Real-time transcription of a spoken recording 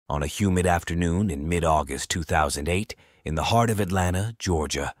On a humid afternoon in mid-August 2008, in the heart of Atlanta,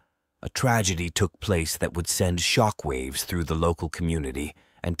 Georgia, a tragedy took place that would send shockwaves through the local community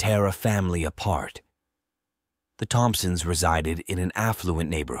and tear a family apart. The Thompsons resided in an affluent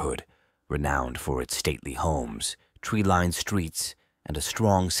neighborhood, renowned for its stately homes, tree-lined streets, and a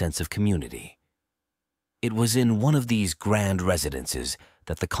strong sense of community. It was in one of these grand residences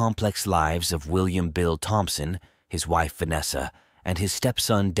that the complex lives of William Bill Thompson, his wife Vanessa, and his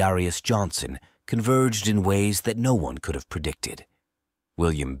stepson Darius Johnson converged in ways that no one could have predicted.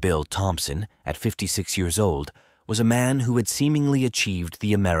 William Bill Thompson, at 56 years old, was a man who had seemingly achieved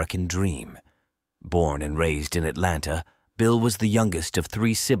the American dream. Born and raised in Atlanta, Bill was the youngest of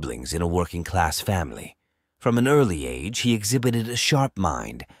 3 siblings in a working-class family. From an early age, he exhibited a sharp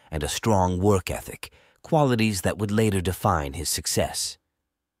mind and a strong work ethic, qualities that would later define his success.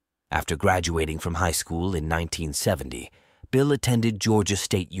 After graduating from high school in 1970, Bill attended Georgia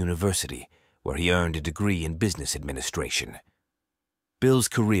State University, where he earned a degree in business administration. Bill's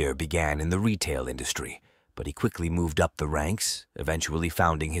career began in the retail industry, but he quickly moved up the ranks, eventually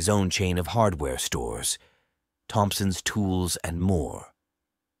founding his own chain of hardware stores, Thompson's Tools and More.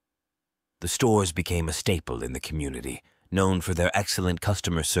 The stores became a staple in the community, known for their excellent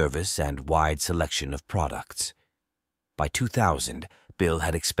customer service and wide selection of products. By 2000, Bill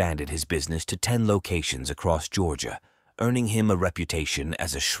had expanded his business to 10 locations across Georgia, earning him a reputation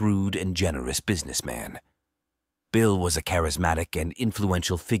as a shrewd and generous businessman. Bill was a charismatic and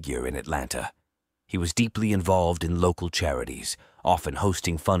influential figure in Atlanta. He was deeply involved in local charities, often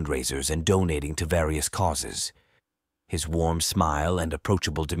hosting fundraisers and donating to various causes. His warm smile and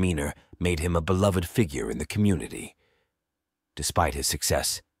approachable demeanor made him a beloved figure in the community. Despite his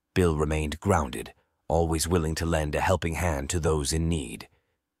success, Bill remained grounded, always willing to lend a helping hand to those in need.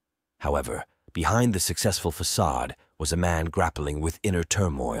 However, behind the successful facade was a man grappling with inner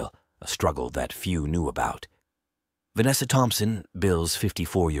turmoil, a struggle that few knew about. Vanessa Thompson, Bill's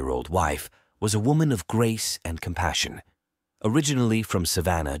 54-year-old wife, was a woman of grace and compassion. Originally from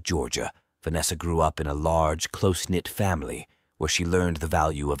Savannah, Georgia, Vanessa grew up in a large, close-knit family where she learned the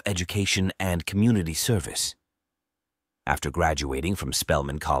value of education and community service. After graduating from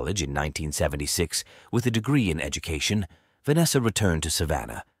Spelman College in 1976 with a degree in education, Vanessa returned to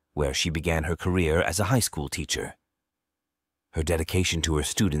Savannah, where she began her career as a high school teacher. Her dedication to her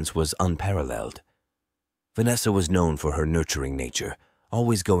students was unparalleled. Vanessa was known for her nurturing nature,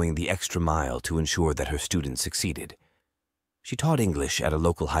 always going the extra mile to ensure that her students succeeded. She taught English at a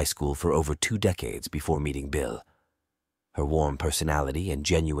local high school for over 2 decades before meeting Bill. Her warm personality and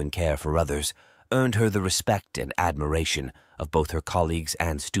genuine care for others earned her the respect and admiration of both her colleagues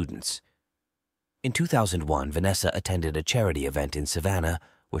and students. In 2001, Vanessa attended a charity event in Savannah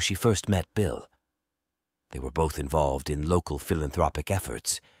where she first met Bill. They were both involved in local philanthropic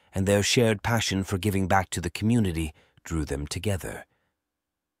efforts, and their shared passion for giving back to the community drew them together.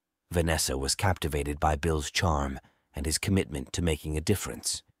 Vanessa was captivated by Bill's charm and his commitment to making a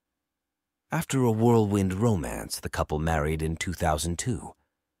difference. After a whirlwind romance, the couple married in 2002.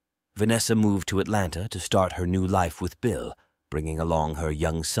 Vanessa moved to Atlanta to start her new life with Bill, bringing along her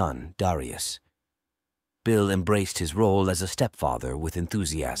young son, Darius. Bill embraced his role as a stepfather with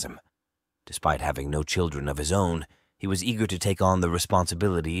enthusiasm. Despite having no children of his own, he was eager to take on the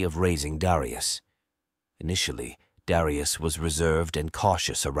responsibility of raising Darius. Initially, Darius was reserved and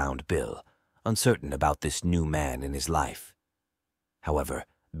cautious around Bill, uncertain about this new man in his life. However,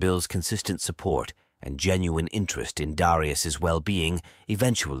 Bill's consistent support and genuine interest in Darius's well-being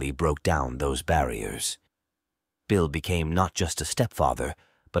eventually broke down those barriers. Bill became not just a stepfather,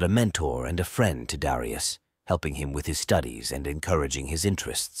 but a mentor and a friend to Darius, helping him with his studies and encouraging his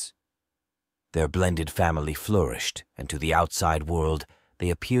interests. Their blended family flourished, and to the outside world, they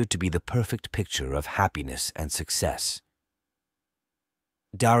appeared to be the perfect picture of happiness and success.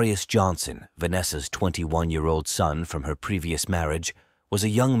 Darius Johnson, Vanessa's 21-year-old son from her previous marriage, was a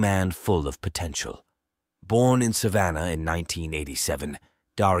young man full of potential. Born in Savannah in 1987,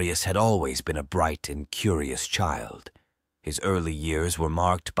 Darius had always been a bright and curious child. His early years were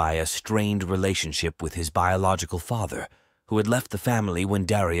marked by a strained relationship with his biological father, who had left the family when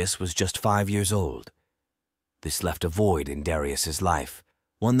Darius was just 5 years old. This left a void in Darius's life,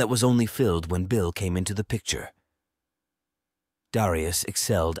 one that was only filled when Bill came into the picture. Darius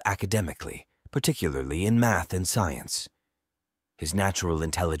excelled academically, particularly in math and science. His natural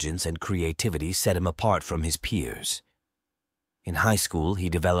intelligence and creativity set him apart from his peers. In high school, he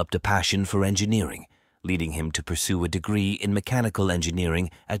developed a passion for engineering, leading him to pursue a degree in mechanical engineering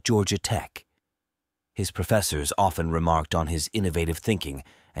at Georgia Tech. His professors often remarked on his innovative thinking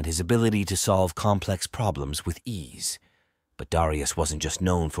and his ability to solve complex problems with ease. But Darius wasn't just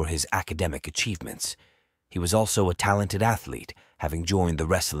known for his academic achievements. He was also a talented athlete, having joined the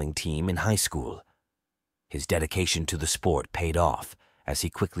wrestling team in high school. His dedication to the sport paid off, as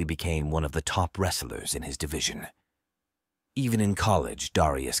he quickly became one of the top wrestlers in his division. Even in college,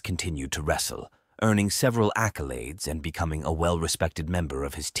 Darius continued to wrestle, earning several accolades and becoming a well-respected member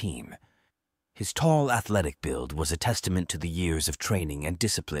of his team. His tall, athletic build was a testament to the years of training and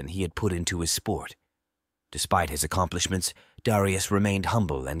discipline he had put into his sport. Despite his accomplishments, Darius remained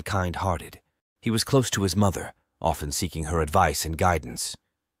humble and kind-hearted. He was close to his mother, often seeking her advice and guidance.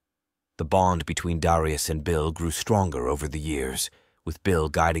 The bond between Darius and Bill grew stronger over the years, with Bill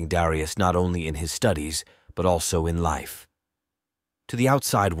guiding Darius not only in his studies, but also in life. To the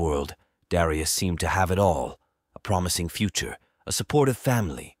outside world, Darius seemed to have it all: a promising future, a supportive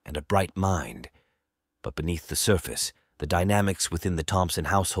family, and a bright mind. But beneath the surface, the dynamics within the Thompson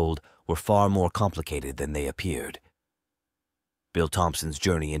household were far more complicated than they appeared. Bill Thompson's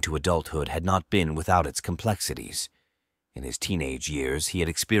journey into adulthood had not been without its complexities. In his teenage years, he had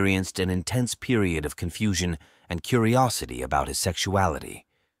experienced an intense period of confusion and curiosity about his sexuality.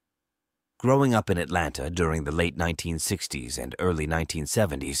 Growing up in Atlanta during the late 1960s and early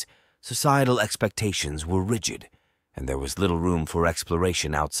 1970s, societal expectations were rigid, and there was little room for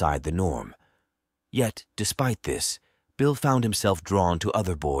exploration outside the norm. Yet, despite this, Bill found himself drawn to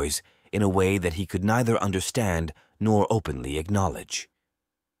other boys in a way that he could neither understand nor openly acknowledge.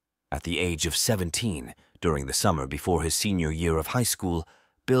 At the age of 17, during the summer before his senior year of high school,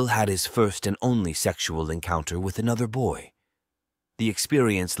 Bill had his first and only sexual encounter with another boy. The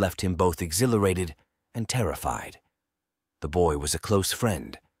experience left him both exhilarated and terrified. The boy was a close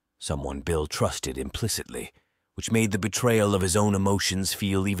friend, someone Bill trusted implicitly, which made the betrayal of his own emotions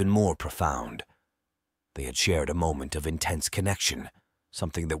feel even more profound. They had shared a moment of intense connection,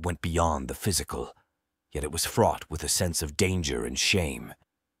 something that went beyond the physical, yet it was fraught with a sense of danger and shame.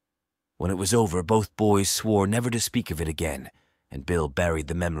 When it was over, both boys swore never to speak of it again, and Bill buried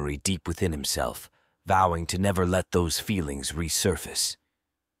the memory deep within himself, vowing to never let those feelings resurface.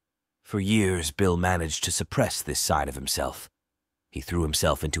 For years, Bill managed to suppress this side of himself. He threw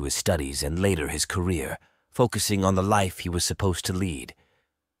himself into his studies and later his career, focusing on the life he was supposed to lead.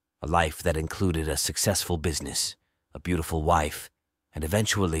 A life that included a successful business, a beautiful wife, and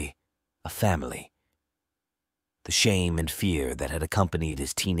eventually, a family. The shame and fear that had accompanied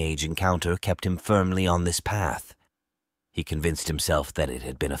his teenage encounter kept him firmly on this path. He convinced himself that it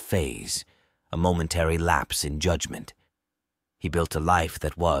had been a phase, a momentary lapse in judgment. He built a life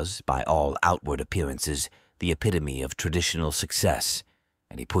that was, by all outward appearances, the epitome of traditional success,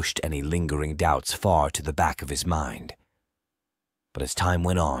 and he pushed any lingering doubts far to the back of his mind. But as time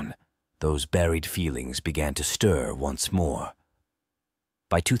went on, those buried feelings began to stir once more.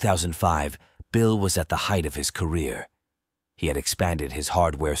 By 2005, Bill was at the height of his career. He had expanded his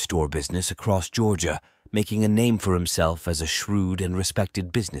hardware store business across Georgia, making a name for himself as a shrewd and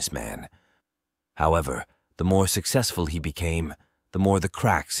respected businessman. However, the more successful he became, the more the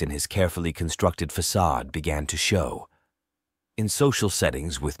cracks in his carefully constructed facade began to show. In social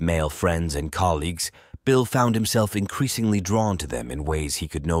settings with male friends and colleagues, Bill found himself increasingly drawn to them in ways he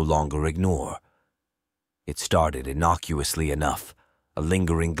could no longer ignore. It started innocuously enough, a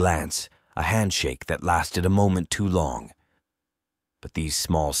lingering glance, a handshake that lasted a moment too long. But these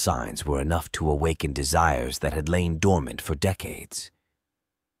small signs were enough to awaken desires that had lain dormant for decades.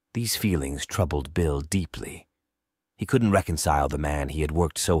 These feelings troubled Bill deeply. He couldn't reconcile the man he had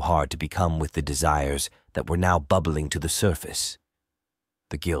worked so hard to become with the desires that were now bubbling to the surface.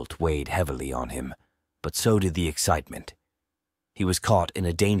 The guilt weighed heavily on him, but so did the excitement. He was caught in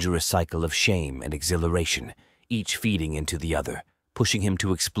a dangerous cycle of shame and exhilaration, each feeding into the other, pushing him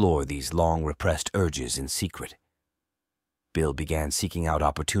to explore these long-repressed urges in secret. Bill began seeking out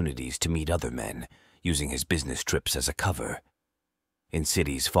opportunities to meet other men, using his business trips as a cover. In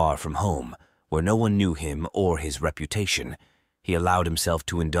cities far from home, where no one knew him or his reputation, he allowed himself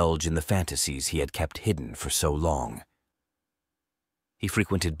to indulge in the fantasies he had kept hidden for so long. He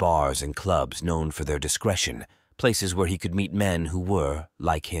frequented bars and clubs known for their discretion, places where he could meet men who were,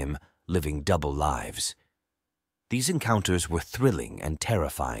 like him, living double lives. These encounters were thrilling and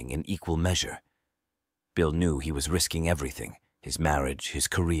terrifying in equal measure. Bill knew he was risking everything, his marriage, his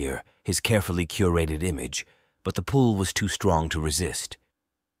career, his carefully curated image, but the pull was too strong to resist.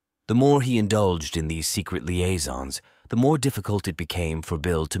 The more he indulged in these secret liaisons, the more difficult it became for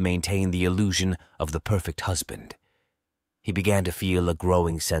Bill to maintain the illusion of the perfect husband. He began to feel a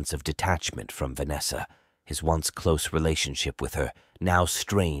growing sense of detachment from Vanessa, his once close relationship with her, now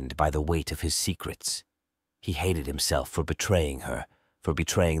strained by the weight of his secrets. He hated himself for betraying her, for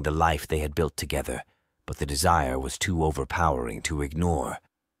betraying the life they had built together, but the desire was too overpowering to ignore.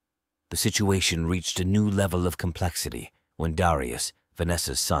 The situation reached a new level of complexity when Darius,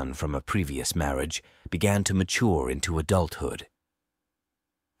 Vanessa's son from a previous marriage, began to mature into adulthood.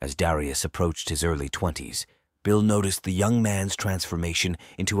 As Darius approached his early 20s, Bill noticed the young man's transformation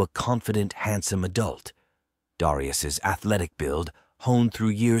into a confident, handsome adult. Darius's athletic build, honed through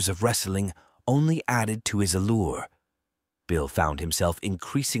years of wrestling, only added to his allure. Bill found himself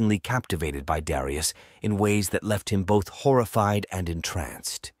increasingly captivated by Darius in ways that left him both horrified and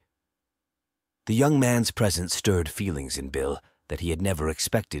entranced. The young man's presence stirred feelings in Bill that he had never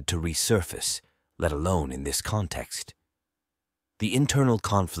expected to resurface, let alone in this context. The internal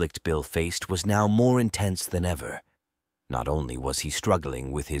conflict Bill faced was now more intense than ever. Not only was he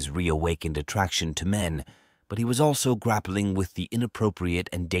struggling with his reawakened attraction to men, but he was also grappling with the inappropriate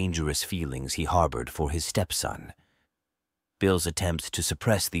and dangerous feelings he harbored for his stepson. Bill's attempts to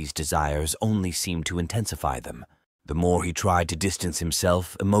suppress these desires only seemed to intensify them. The more he tried to distance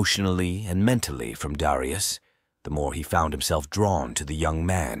himself emotionally and mentally from Darius, the more he found himself drawn to the young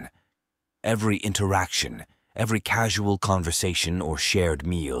man. Every interaction, every casual conversation or shared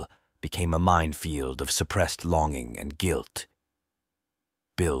meal became a minefield of suppressed longing and guilt.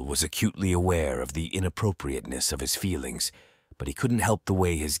 Bill was acutely aware of the inappropriateness of his feelings, but he couldn't help the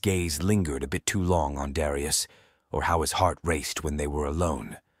way his gaze lingered a bit too long on Darius, or how his heart raced when they were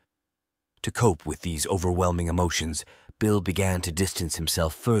alone. To cope with these overwhelming emotions, Bill began to distance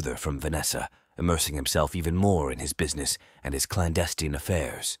himself further from Vanessa, immersing himself even more in his business and his clandestine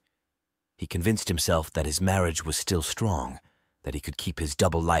affairs. He convinced himself that his marriage was still strong, that he could keep his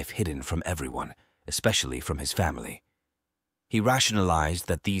double life hidden from everyone, especially from his family. He rationalized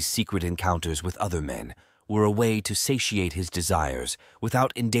that these secret encounters with other men were a way to satiate his desires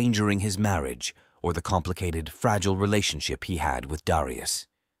without endangering his marriage or the complicated, fragile relationship he had with Darius.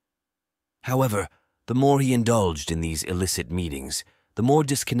 However, the more he indulged in these illicit meetings, the more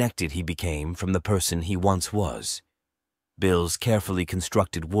disconnected he became from the person he once was. Bill's carefully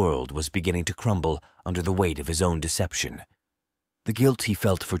constructed world was beginning to crumble under the weight of his own deception. The guilt he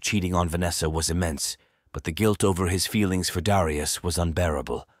felt for cheating on Vanessa was immense, but the guilt over his feelings for Darius was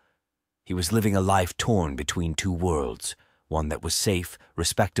unbearable. He was living a life torn between two worlds, one that was safe,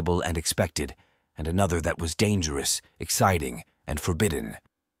 respectable, and expected, and another that was dangerous, exciting, and forbidden.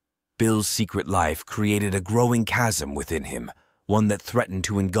 Bill's secret life created a growing chasm within him, one that threatened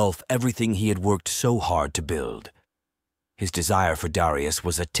to engulf everything he had worked so hard to build. His desire for Darius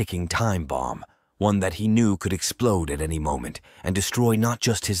was a ticking time bomb, one that he knew could explode at any moment and destroy not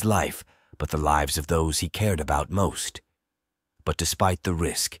just his life, but the lives of those he cared about most. But despite the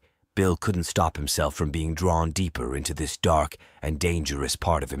risk, Bill couldn't stop himself from being drawn deeper into this dark and dangerous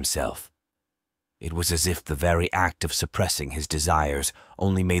part of himself. It was as if the very act of suppressing his desires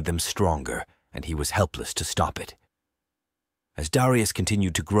only made them stronger, and he was helpless to stop it. As Darius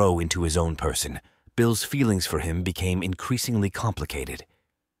continued to grow into his own person, Bill's feelings for him became increasingly complicated.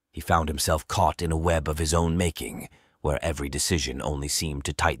 He found himself caught in a web of his own making, where every decision only seemed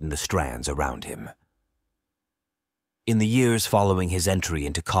to tighten the strands around him. In the years following his entry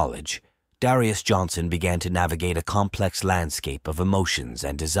into college, Darius Johnson began to navigate a complex landscape of emotions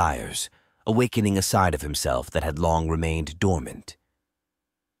and desires, awakening a side of himself that had long remained dormant.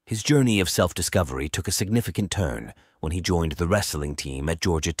 His journey of self-discovery took a significant turn when he joined the wrestling team at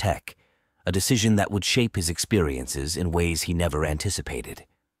Georgia Tech, a decision that would shape his experiences in ways he never anticipated.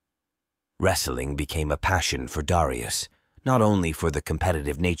 Wrestling became a passion for Darius, not only for the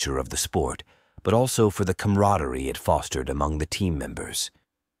competitive nature of the sport, but also for the camaraderie it fostered among the team members.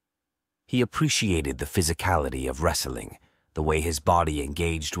 He appreciated the physicality of wrestling, the way his body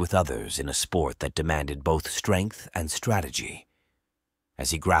engaged with others in a sport that demanded both strength and strategy.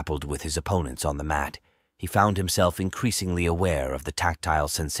 As he grappled with his opponents on the mat, he found himself increasingly aware of the tactile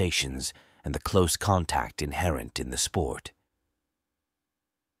sensations and the close contact inherent in the sport.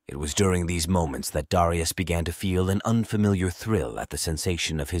 It was during these moments that Darius began to feel an unfamiliar thrill at the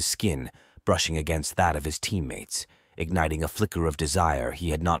sensation of his skin brushing against that of his teammates, igniting a flicker of desire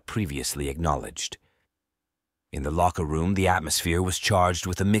he had not previously acknowledged. In the locker room, the atmosphere was charged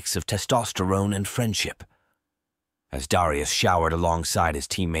with a mix of testosterone and friendship. As Darius showered alongside his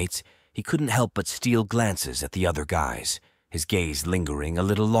teammates, he couldn't help but steal glances at the other guys, his gaze lingering a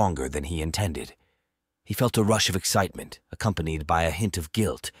little longer than he intended. He felt a rush of excitement, accompanied by a hint of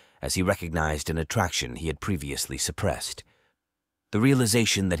guilt, as he recognized an attraction he had previously suppressed. The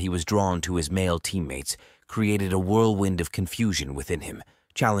realization that he was drawn to his male teammates created a whirlwind of confusion within him,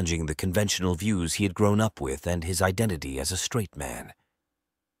 challenging the conventional views he had grown up with and his identity as a straight man.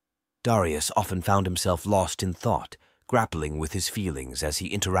 Darius often found himself lost in thought, grappling with his feelings as he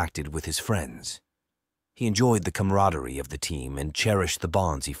interacted with his friends. He enjoyed the camaraderie of the team and cherished the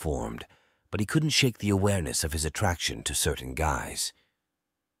bonds he formed, but he couldn't shake the awareness of his attraction to certain guys.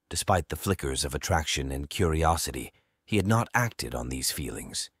 Despite the flickers of attraction and curiosity, he had not acted on these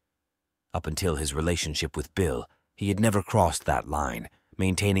feelings. Up until his relationship with Bill, he had never crossed that line,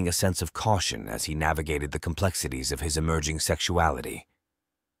 maintaining a sense of caution as he navigated the complexities of his emerging sexuality.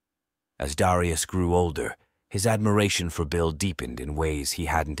 As Darius grew older, his admiration for Bill deepened in ways he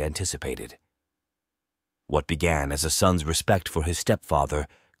hadn't anticipated. What began as a son's respect for his stepfather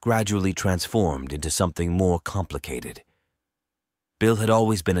gradually transformed into something more complicated. Bill had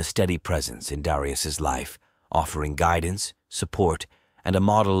always been a steady presence in Darius's life, offering guidance, support, and a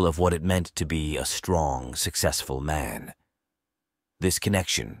model of what it meant to be a strong, successful man. This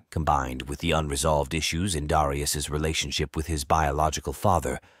connection, combined with the unresolved issues in Darius's relationship with his biological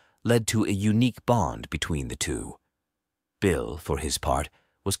father, led to a unique bond between the two. Bill, for his part,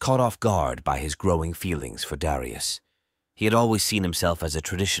 was caught off guard by his growing feelings for Darius. He had always seen himself as a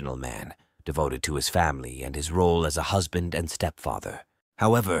traditional man, devoted to his family and his role as a husband and stepfather.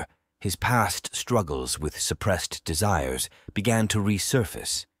 However, his past struggles with suppressed desires began to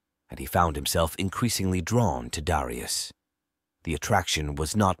resurface, and he found himself increasingly drawn to Darius. The attraction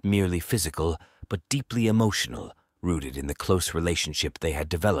was not merely physical, but deeply emotional, rooted in the close relationship they had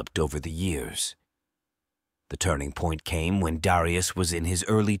developed over the years. The turning point came when Darius was in his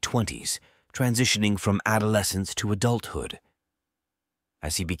early 20s, transitioning from adolescence to adulthood.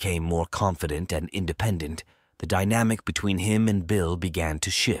 As he became more confident and independent, the dynamic between him and Bill began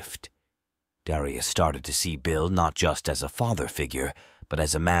to shift. Darius started to see Bill not just as a father figure, but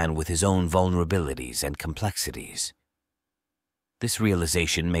as a man with his own vulnerabilities and complexities. This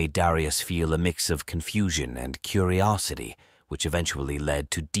realization made Darius feel a mix of confusion and curiosity, which eventually led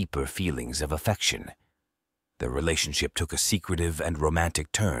to deeper feelings of affection. Their relationship took a secretive and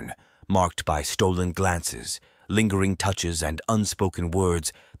romantic turn, marked by stolen glances, lingering touches, and unspoken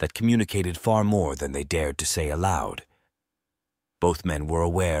words that communicated far more than they dared to say aloud. Both men were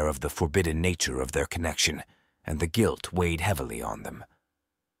aware of the forbidden nature of their connection, and the guilt weighed heavily on them.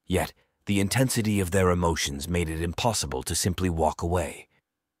 Yet, the intensity of their emotions made it impossible to simply walk away.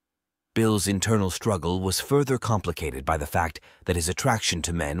 Bill's internal struggle was further complicated by the fact that his attraction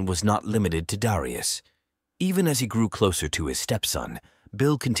to men was not limited to Darius. Even as he grew closer to his stepson,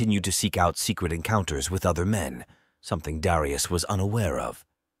 Bill continued to seek out secret encounters with other men, something Darius was unaware of.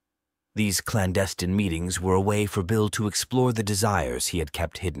 These clandestine meetings were a way for Bill to explore the desires he had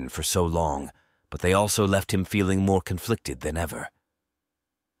kept hidden for so long, but they also left him feeling more conflicted than ever.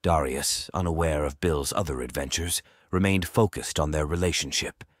 Darius, unaware of Bill's other adventures, remained focused on their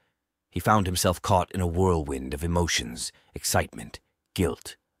relationship. He found himself caught in a whirlwind of emotions, excitement,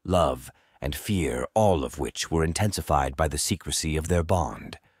 guilt, love, and fear, all of which were intensified by the secrecy of their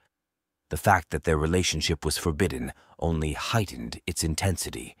bond. The fact that their relationship was forbidden only heightened its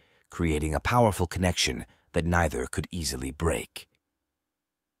intensity, creating a powerful connection that neither could easily break.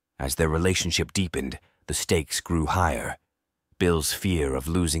 As their relationship deepened, the stakes grew higher. Bill's fear of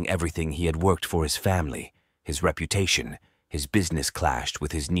losing everything he had worked for his family, his reputation, his business clashed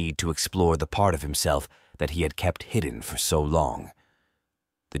with his need to explore the part of himself that he had kept hidden for so long.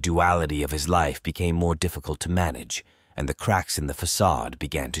 The duality of his life became more difficult to manage, and the cracks in the facade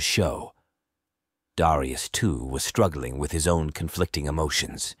began to show. Darius, too, was struggling with his own conflicting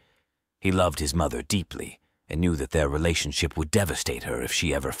emotions. He loved his mother deeply and knew that their relationship would devastate her if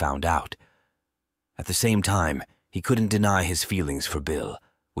she ever found out. At the same time, he couldn't deny his feelings for Bill,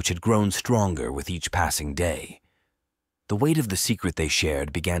 which had grown stronger with each passing day. The weight of the secret they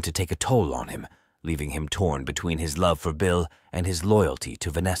shared began to take a toll on him, leaving him torn between his love for Bill and his loyalty to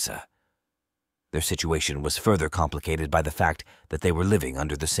Vanessa. Their situation was further complicated by the fact that they were living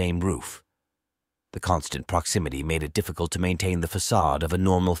under the same roof. The constant proximity made it difficult to maintain the facade of a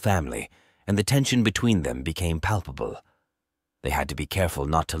normal family, and the tension between them became palpable. They had to be careful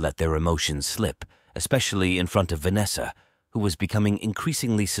not to let their emotions slip, especially in front of Vanessa, who was becoming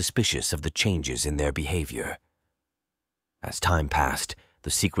increasingly suspicious of the changes in their behavior. As time passed, the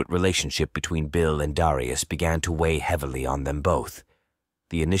secret relationship between Bill and Darius began to weigh heavily on them both.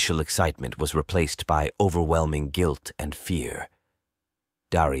 The initial excitement was replaced by overwhelming guilt and fear.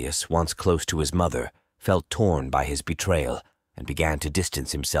 Darius, once close to his mother, felt torn by his betrayal and began to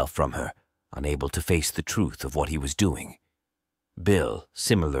distance himself from her, unable to face the truth of what he was doing. Bill,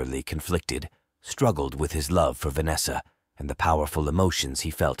 similarly conflicted, struggled with his love for Vanessa and the powerful emotions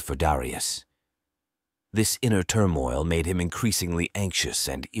he felt for Darius. This inner turmoil made him increasingly anxious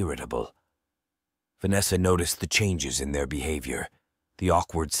and irritable. Vanessa noticed the changes in their behavior, the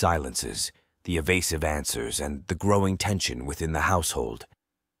awkward silences, the evasive answers, and the growing tension within the household.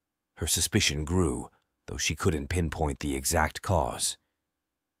 Her suspicion grew, though she couldn't pinpoint the exact cause.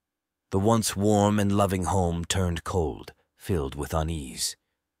 The once warm and loving home turned cold, filled with unease.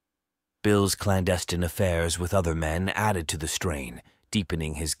 Bill's clandestine affairs with other men added to the strain,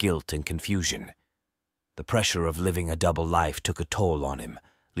 deepening his guilt and confusion. The pressure of living a double life took a toll on him,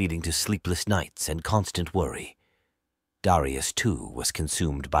 leading to sleepless nights and constant worry. Darius, too, was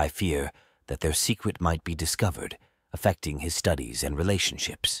consumed by fear that their secret might be discovered, affecting his studies and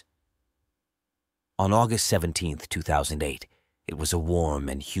relationships. On August 17, 2008, it was a warm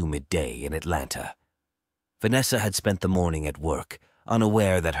and humid day in Atlanta. Vanessa had spent the morning at work,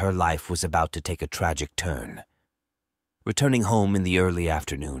 unaware that her life was about to take a tragic turn. Returning home in the early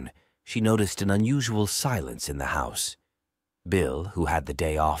afternoon, she noticed an unusual silence in the house. Bill, who had the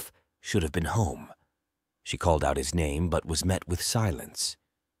day off, should have been home. She called out his name but was met with silence.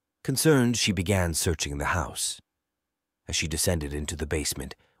 Concerned, she began searching the house. As she descended into the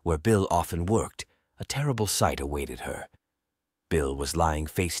basement, where Bill often worked, a terrible sight awaited her. Bill was lying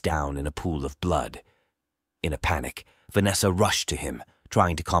face down in a pool of blood. In a panic, Vanessa rushed to him,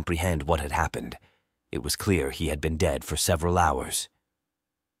 trying to comprehend what had happened. It was clear he had been dead for several hours.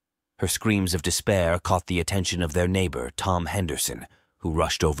 Her screams of despair caught the attention of their neighbor, Tom Henderson, who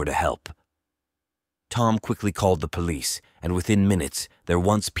rushed over to help. Tom quickly called the police, and within minutes, their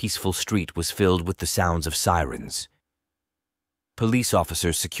once peaceful street was filled with the sounds of sirens. Police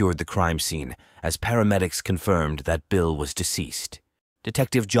officers secured the crime scene as paramedics confirmed that Bill was deceased.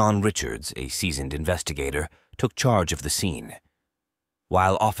 Detective John Richards, a seasoned investigator, took charge of the scene.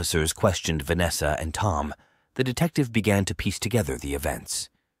 While officers questioned Vanessa and Tom, the detective began to piece together the events.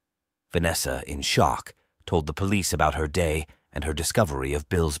 Vanessa, in shock, told the police about her day and her discovery of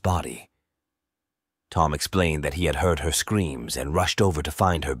Bill's body. Tom explained that he had heard her screams and rushed over to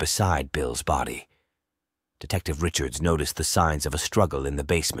find her beside Bill's body. Detective Richards noticed the signs of a struggle in the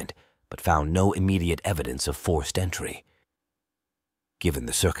basement, but found no immediate evidence of forced entry. Given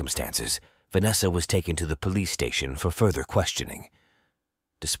the circumstances, Vanessa was taken to the police station for further questioning.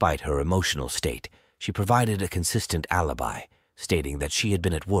 Despite her emotional state, she provided a consistent alibi, stating that she had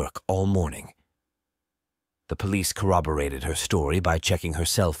been at work all morning. The police corroborated her story by checking her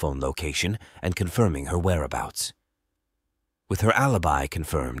cell phone location and confirming her whereabouts. With her alibi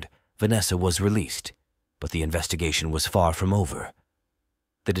confirmed, Vanessa was released, but the investigation was far from over.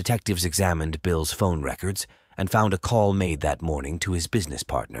 The detectives examined Bill's phone records and found a call made that morning to his business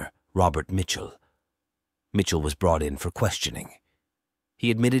partner, Robert Mitchell. Mitchell was brought in for questioning.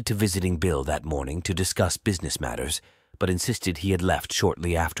 He admitted to visiting Bill that morning to discuss business matters, but insisted he had left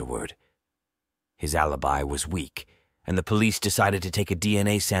shortly afterward. His alibi was weak, and the police decided to take a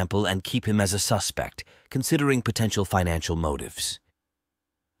DNA sample and keep him as a suspect, considering potential financial motives.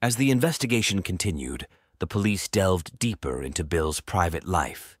 As the investigation continued, the police delved deeper into Bill's private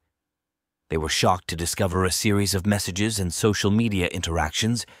life. They were shocked to discover a series of messages and social media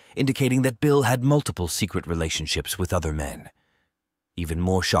interactions indicating that Bill had multiple secret relationships with other men. Even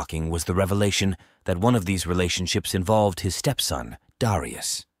more shocking was the revelation that one of these relationships involved his stepson,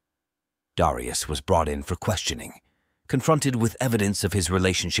 Darius. Darius was brought in for questioning. Confronted with evidence of his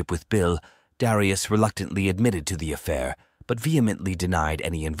relationship with Bill, Darius reluctantly admitted to the affair, but vehemently denied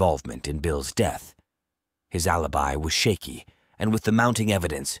any involvement in Bill's death. His alibi was shaky, and with the mounting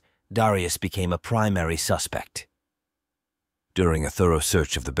evidence, Darius became a primary suspect. During a thorough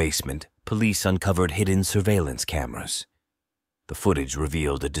search of the basement, police uncovered hidden surveillance cameras. The footage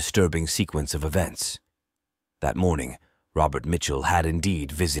revealed a disturbing sequence of events. That morning, Robert Mitchell had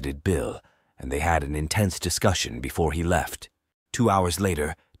indeed visited Bill, and they had an intense discussion before he left. 2 hours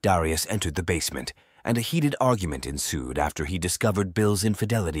later, Darius entered the basement, and a heated argument ensued after he discovered Bill's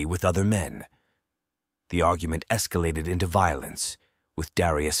infidelity with other men. The argument escalated into violence, with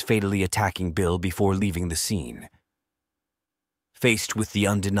Darius fatally attacking Bill before leaving the scene. Faced with the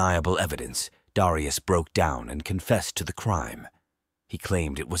undeniable evidence, Darius broke down and confessed to the crime. He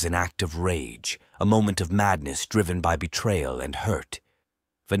claimed it was an act of rage, a moment of madness driven by betrayal and hurt.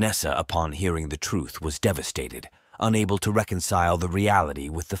 Vanessa, upon hearing the truth, was devastated, unable to reconcile the reality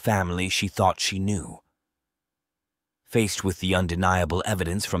with the family she thought she knew. Faced with the undeniable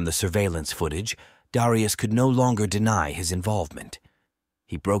evidence from the surveillance footage, Darius could no longer deny his involvement.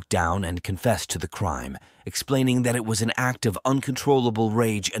 He broke down and confessed to the crime, explaining that it was an act of uncontrollable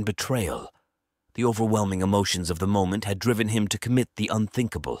rage and betrayal. The overwhelming emotions of the moment had driven him to commit the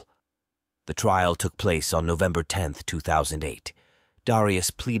unthinkable. The trial took place on November 10, 2008.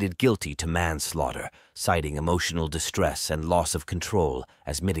 Darius pleaded guilty to manslaughter, citing emotional distress and loss of control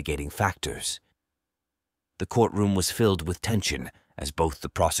as mitigating factors. The courtroom was filled with tension as both the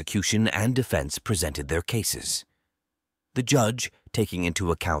prosecution and defense presented their cases. The judge, taking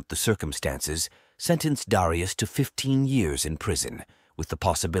into account the circumstances, sentenced Darius to 15 years in prison, with the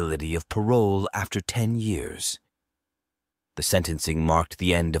possibility of parole after 10 years. The sentencing marked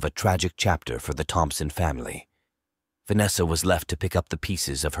the end of a tragic chapter for the Thompson family. Vanessa was left to pick up the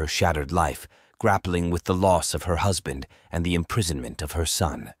pieces of her shattered life, grappling with the loss of her husband and the imprisonment of her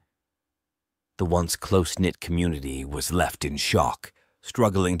son. The once close-knit community was left in shock,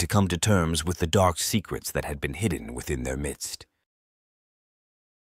 struggling to come to terms with the dark secrets that had been hidden within their midst.